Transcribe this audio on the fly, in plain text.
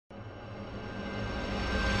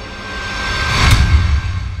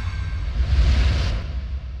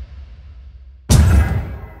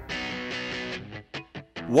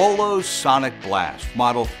Wolo's Sonic Blast,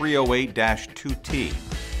 model 308-2T,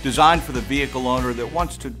 designed for the vehicle owner that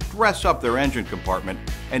wants to dress up their engine compartment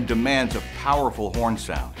and demands a powerful horn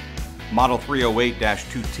sound. Model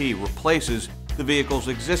 308-2T replaces the vehicle's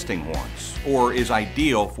existing horns, or is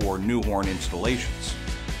ideal for new horn installations.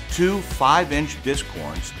 Two 5-inch disc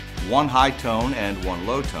horns, one high tone and one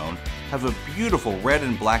low tone, have a beautiful red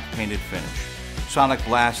and black painted finish. Sonic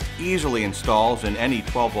Blast easily installs in any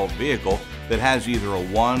 12-volt vehicle that has either a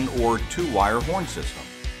 1- or 2-wire horn system.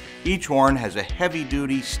 Each horn has a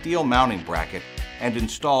heavy-duty steel mounting bracket and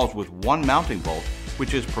installs with one mounting bolt,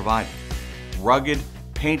 which is provided. Rugged,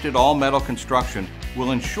 painted all-metal construction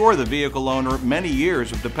will ensure the vehicle owner many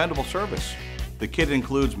years of dependable service. The kit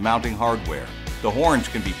includes mounting hardware. The horns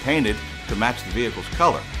can be painted to match the vehicle's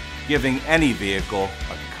color, giving any vehicle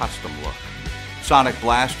a custom look. Sonic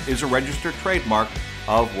Blast is a registered trademark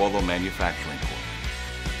of Wolo Manufacturing.